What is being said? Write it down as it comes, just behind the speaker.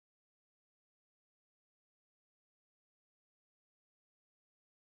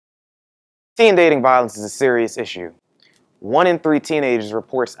Teen dating violence is a serious issue. 1 in 3 teenagers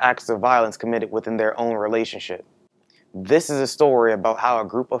reports acts of violence committed within their own relationship. This is a story about how a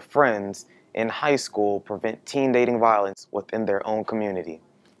group of friends in high school prevent teen dating violence within their own community.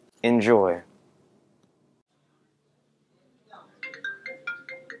 Enjoy.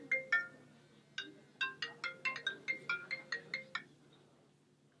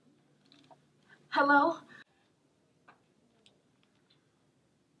 Hello?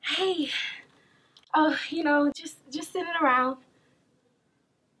 Hey. Oh, just sitting around.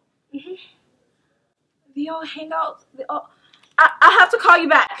 The old hangout. I have to call you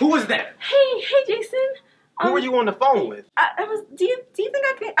back. Who was that? Hey, Jason. Who were you on the phone with? Do you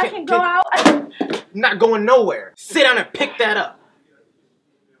think I can go out? Not going nowhere. Sit down and pick that up.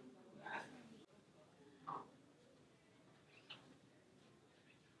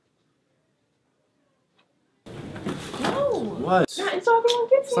 What? Yeah, it's all gonna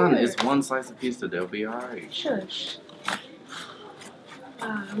get to Son, you. it's one slice of pizza. They'll be alright. Shush.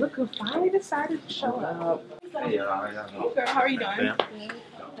 Look who finally decided to show up. Hey, y'all. Hey, girl, how are you doing? Yeah.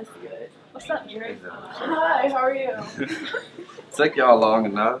 That's good. What's up, Drake? Hi, how are you? Took y'all long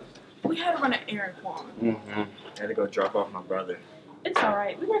enough. We had to run an errand, Quan. Had to go drop off my brother. It's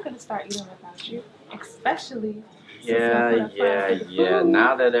alright. We weren't going to start eating without you. Especially Yeah.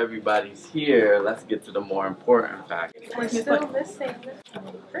 Now that everybody's here, let's get to the more important fact. We're still missing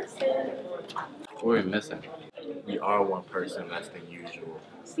one person. What are we missing? We are one person less than usual.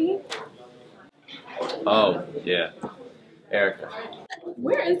 See? Oh, yeah. Erica.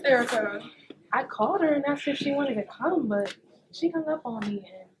 Where is Erica? I called her and asked if she wanted to come, but she hung up on me,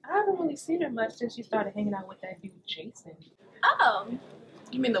 and I haven't really seen her much since she started hanging out with that dude, Jason. Oh.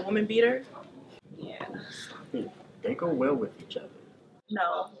 You mean the woman beater? Yeah. They go well with each other.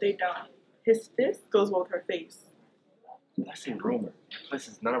 No, they don't. His fist goes well with her face. That's a rumor. Plus,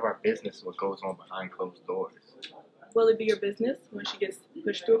 it's none of our business what goes on behind closed doors. Will it be your business when she gets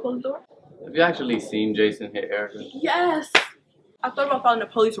pushed through a closed door? Have you actually seen Jason hit Erica? Yes. I thought about filing a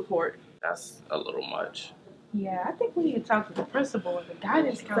police report. That's a little much. Yeah, I think we need to talk to the principal or the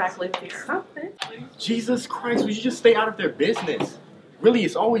guidance counselor or something. Jesus Christ, would you just stay out of their business? Really,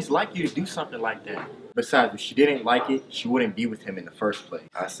 it's always like you to do something like that. Besides, if she didn't like it, she wouldn't be with him in the first place.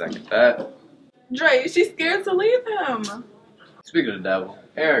 I second that. Dre, she's scared to leave him. Speak of the devil,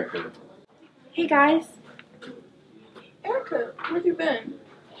 Erica. Hey, guys. Erica, where have you been?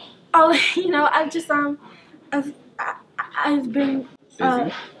 Oh, I've just, I've been,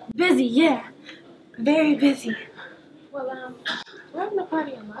 busy, yeah. Very busy. Well, we're having a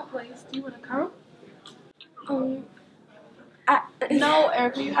party at my place. Do you want to come? No,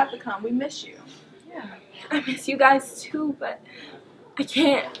 Erica, you have to come. We miss you. Yeah. I miss you guys too, but I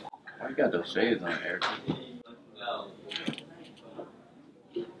can't. Why you got those shades on, Erica?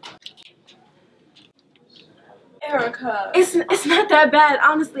 Erica. It's not that bad,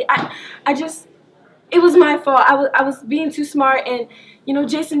 honestly. It was my fault. I was being too smart, and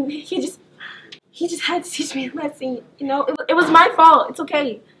Jason, he just had to teach me a lesson. It was my fault. It's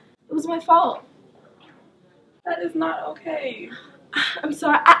okay. It was my fault. That is not okay. I'm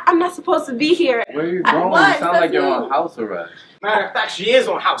sorry. I'm not supposed to be here. Where are you going? You sound like you're on house arrest. Matter of fact, she is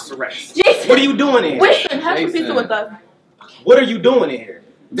on house arrest. Jason! What are you doing in here? Wait, Have some pizza with us. What are you doing in here?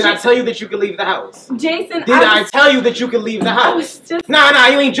 Did I tell you that you could leave the house? Jason, Did I tell you that you could leave the house? I was just... Nah,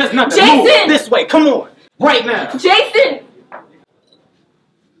 you ain't just nothing. Jason! Move this way, come on. Right now. Jason!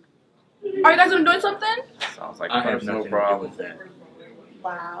 Are you guys gonna do something? Sounds like I have personal nothing problem. to do with that.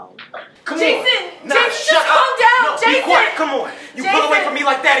 Wow. Come Jason! on. Nah, Jason, shut just calm up. down, No, Jason! be quiet, come on. You pull away from me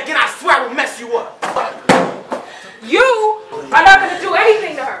like that again, I swear I will mess you up. You are not gonna do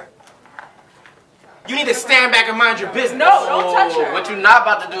anything to her. You need to stand back and mind your business. No, don't touch her. What you not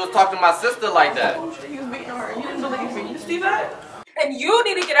about to do is talk to my sister like that. You was beating her. You didn't believe me. You see that? And you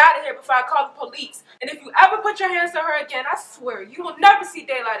need to get out of here before I call the police. And if you ever put your hands on her again, I swear, you will never see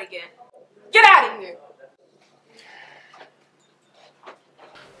daylight again. Get out of here.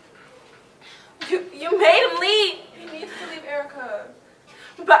 You made him leave. He needs to leave Erica.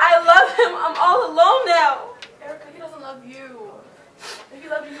 But I love him. I'm all alone now. Erica, he doesn't love you. If he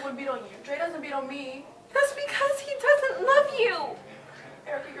loved you, he would beat on you. Dre doesn't beat on me. That's because he doesn't love you.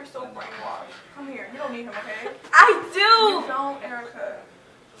 Erica, you're so brainwashed. Come here. You don't need him, okay? I do. You don't, Erica.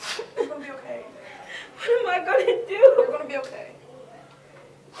 You're gonna be okay. What am I going to do? You're gonna be okay.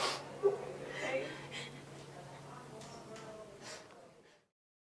 Okay?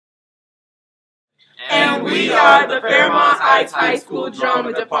 And we are the Fairmont Heights High School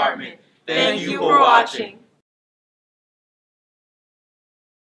Drama Department. Thank you for watching.